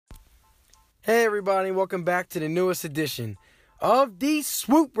Hey everybody, welcome back to the newest edition of the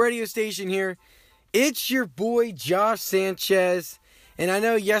Swoop radio station here. It's your boy Josh Sanchez, and I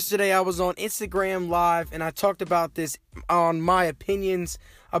know yesterday I was on Instagram Live and I talked about this on my opinions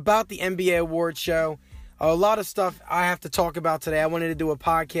about the NBA award show. A lot of stuff I have to talk about today. I wanted to do a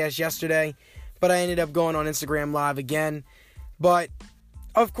podcast yesterday, but I ended up going on Instagram Live again. But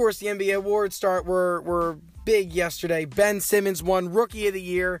of course the NBA awards were big yesterday. Ben Simmons won Rookie of the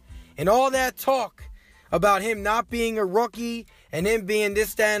Year. And all that talk about him not being a rookie and him being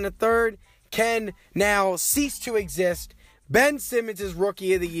this, that, and the third can now cease to exist. Ben Simmons is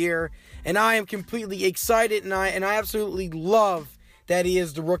Rookie of the Year, and I am completely excited, and I absolutely love that he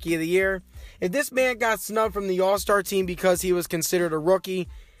is the Rookie of the Year. If this man got snubbed from the All-Star team because he was considered a rookie,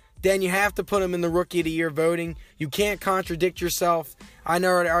 then you have to put him in the Rookie of the Year voting. You can't contradict yourself. I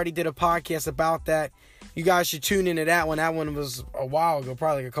know I already did a podcast about that. You guys should tune into that one. That one was a while ago,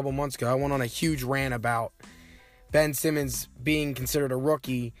 probably like a couple months ago. I went on a huge rant about Ben Simmons being considered a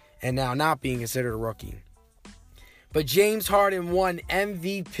rookie and now not being considered a rookie. But James Harden won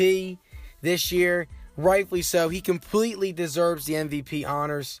MVP this year, rightfully so. He completely deserves the MVP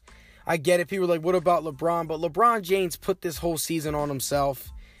honors. I get it. People are like, what about LeBron? But LeBron James put this whole season on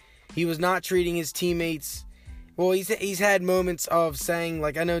himself. He was not treating his teammates. Well, he's had moments of saying,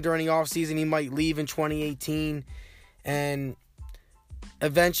 like, I know during the offseason he might leave in 2018. And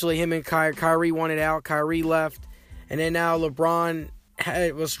eventually him and Kyrie wanted out. Kyrie left. And then now LeBron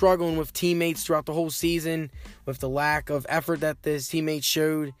was struggling with teammates throughout the whole season with the lack of effort that his teammates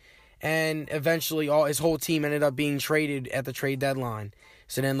showed. And eventually his whole team ended up being traded at the trade deadline.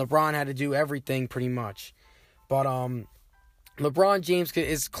 So then LeBron had to do everything pretty much. But LeBron James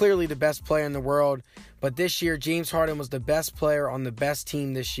is clearly the best player in the world, but this year James Harden was the best player on the best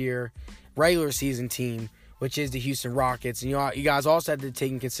team this year, regular season team, which is the Houston Rockets. And you guys also had to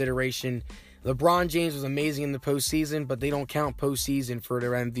take in consideration LeBron James was amazing in the postseason, but they don't count postseason for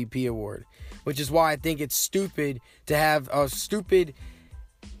their MVP award, which is why I think it's stupid to have a stupid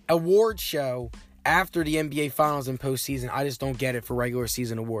award show after the NBA Finals and postseason. I just don't get it for regular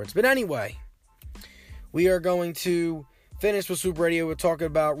season awards. But anyway, we are going to finish with Swoop Radio. We're talking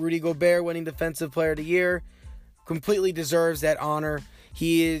about Rudy Gobert winning Defensive Player of the Year. Completely deserves that honor.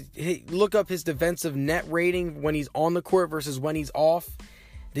 Look up his defensive net rating when he's on the court versus when he's off.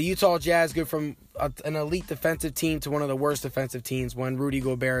 The Utah Jazz go from an elite defensive team to one of the worst defensive teams when Rudy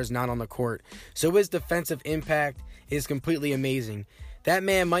Gobert is not on the court. So his defensive impact is completely amazing. That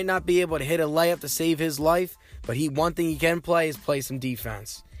man might not be able to hit a layup to save his life, but one thing he can play is play some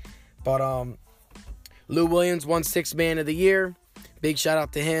defense. But Lou Williams won Sixth Man of the Year. Big shout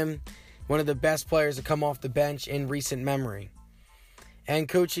out to him. One of the best players to come off the bench in recent memory. And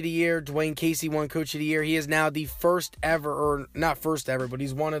Coach of the Year, Dwayne Casey won Coach of the Year. He is now the first ever, or not first ever, but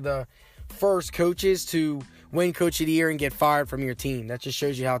he's one of the first coaches to win Coach of the Year and get fired from your team. That just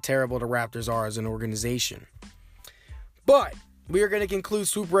shows you how terrible the Raptors are as an organization. But we are going to conclude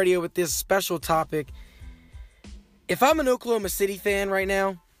Swoop Radio with this special topic. If I'm an Oklahoma City fan right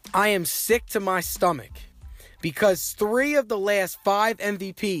now, I am sick to my stomach because 3 of the last 5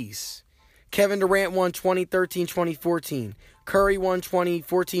 MVPs, Kevin Durant won 2013-2014, Curry won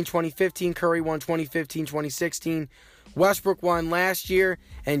 2014-2015, Curry won 2015-2016, Westbrook won last year,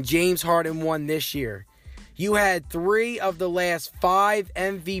 and James Harden won this year. You had 3 of the last 5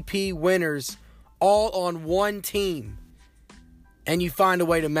 MVP winners all on one team, and you find a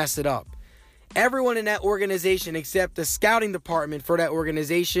way to mess it up. Everyone in that organization except the scouting department for that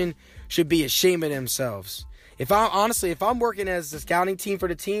organization should be ashamed of themselves. If I'm working as the scouting team for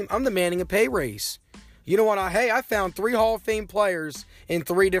the team, I'm demanding a pay raise. You know what? I found 3 Hall of Fame players in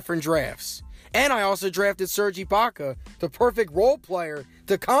 3 different drafts. And I also drafted Serge Ibaka, the perfect role player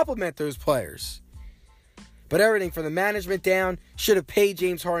to complement those players. But everything from the management down should have paid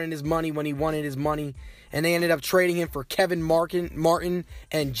James Harden his money when he wanted his money. And they ended up trading him for Kevin Martin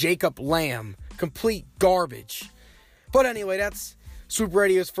and Jacob Lamb. Complete garbage. But anyway, that's Swoop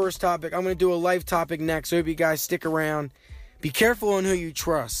Radio's first topic. I'm going to do a life topic next. So I hope you guys stick around. Be careful on who you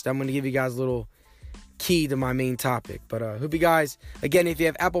trust. I'm going to give you guys a little key to my main topic. But hope you guys, again, if you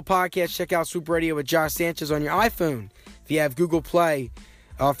have Apple Podcasts, check out Swoop Radio with Josh Sanchez on your iPhone. If you have Google Play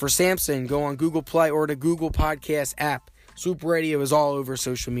for Samsung, go on Google Play or the Google Podcast app. Swoop Radio is all over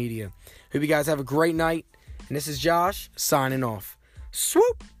social media. Hope you guys have a great night. And this is Josh signing off.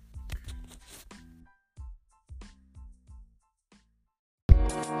 Swoop!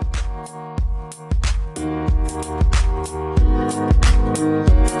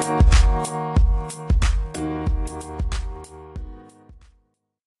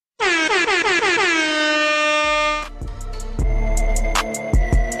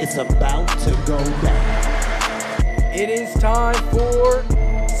 It's about to go down. It is time for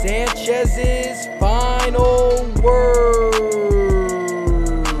Sanchez's final words.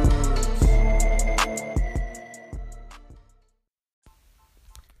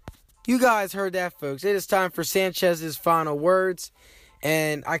 You guys heard that, folks. It is time for Sanchez's final words.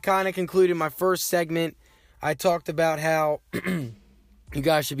 And I kind of concluded my first segment. I talked about how you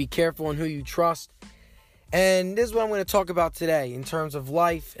guys should be careful in who you trust. And this is what I'm going to talk about today in terms of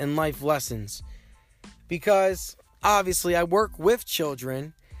life and life lessons. Because obviously I work with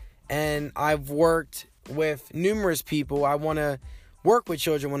children and I've worked with numerous people. I want to work with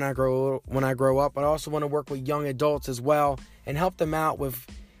children when I grow up. I also want to work with young adults as well and help them out with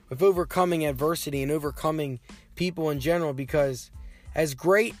overcoming adversity and overcoming people in general, because as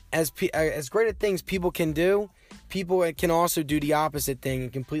great as things people can do, people can also do the opposite thing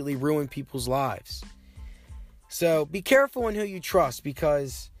and completely ruin people's lives. So be careful in who you trust,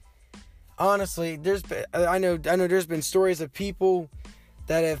 because honestly, I know there's been stories of people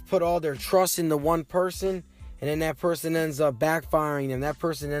that have put all their trust into one person, and then that person ends up backfiring them. That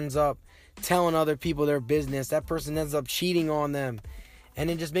person ends up telling other people their business. That person ends up cheating on them.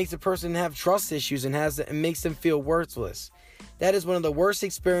 And it just makes a person have trust issues and makes them feel worthless. That is one of the worst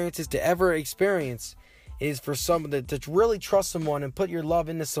experiences to ever experience, is for someone to really trust someone and put your love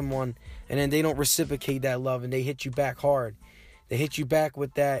into someone, and then they don't reciprocate that love and they hit you back hard. They hit you back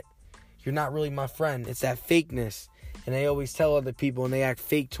with that, you're not really my friend. It's that fakeness. And they always tell other people and they act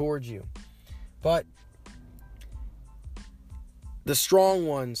fake towards you. But the strong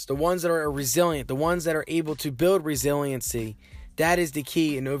ones, the ones that are resilient, the ones that are able to build resiliency, that is the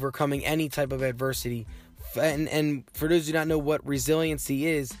key in overcoming any type of adversity. And for those who don't know what resiliency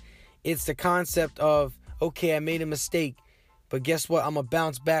is, it's the concept of, okay, I made a mistake, but guess what? I'm going to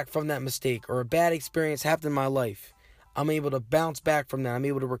bounce back from that mistake, or a bad experience happened in my life. I'm able to bounce back from that. I'm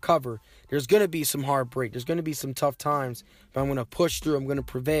able to recover. There's going to be some heartbreak. There's going to be some tough times, but I'm going to push through. I'm going to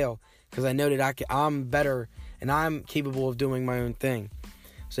prevail, because I know that I'm better and I'm capable of doing my own thing.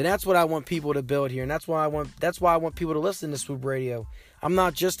 So that's what I want people to build here, and that's why I want people to listen to Swoop Radio. I'm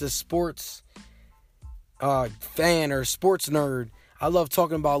not just a sports fan or sports nerd. I love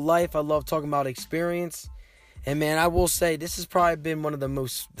talking about life. I love talking about experience. And man, I will say this has probably been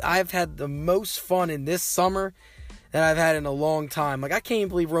I've had the most fun in this summer that I've had in a long time. Like, I can't even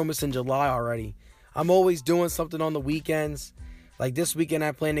believe we're almost in July already. I'm always doing something on the weekends. Like this weekend,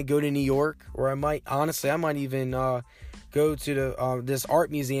 I plan to go to New York, or I might even go to this art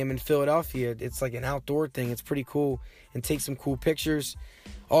museum in Philadelphia. It's like an outdoor thing. It's pretty cool, and take some cool pictures.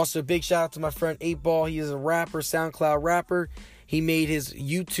 Also, big shout out to my friend 8Ball. He is a rapper, SoundCloud rapper. He made his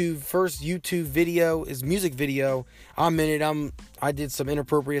first YouTube video, his music video. I'm in it. I did some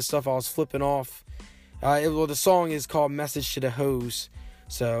inappropriate stuff. I was flipping off. The song is called Message to the Hose.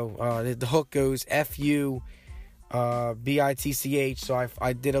 So the hook goes FU BITCH. So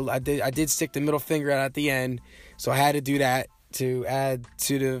I did stick the middle finger out at the end. So I had to do that to add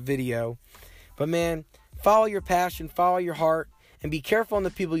to the video. But man, follow your passion, follow your heart, and be careful on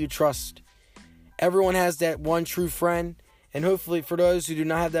the people you trust. Everyone has that one true friend. And hopefully for those who do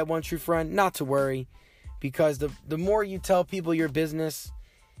not have that one true friend, not to worry. Because the more you tell people your business,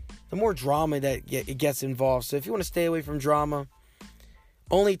 the more drama that it gets involved. So if you want to stay away from drama,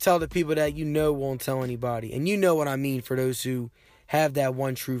 only tell the people that you know won't tell anybody. And you know what I mean, for those who have that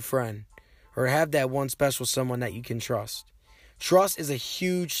one true friend, or have that one special someone that you can trust. Trust is a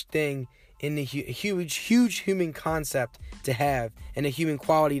huge thing in the huge human concept to have, and a human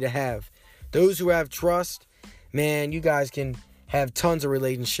quality to have. Those who have trust, man, you guys can have tons of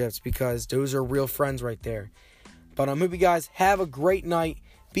relationships, because those are real friends right there. But I hope you guys have a great night.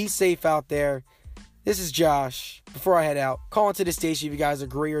 Be safe out there. This is Josh. Before I head out, call into the station if you guys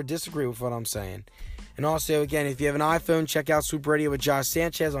agree or disagree with what I'm saying. And also, again, if you have an iPhone, check out Swoop Radio with Josh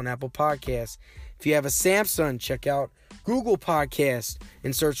Sanchez on Apple Podcasts. If you have a Samsung, check out Google Podcasts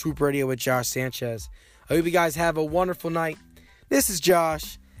and search Swoop Radio with Josh Sanchez. I hope you guys have a wonderful night. This is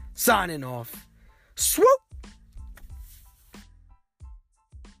Josh, signing off. Swoop!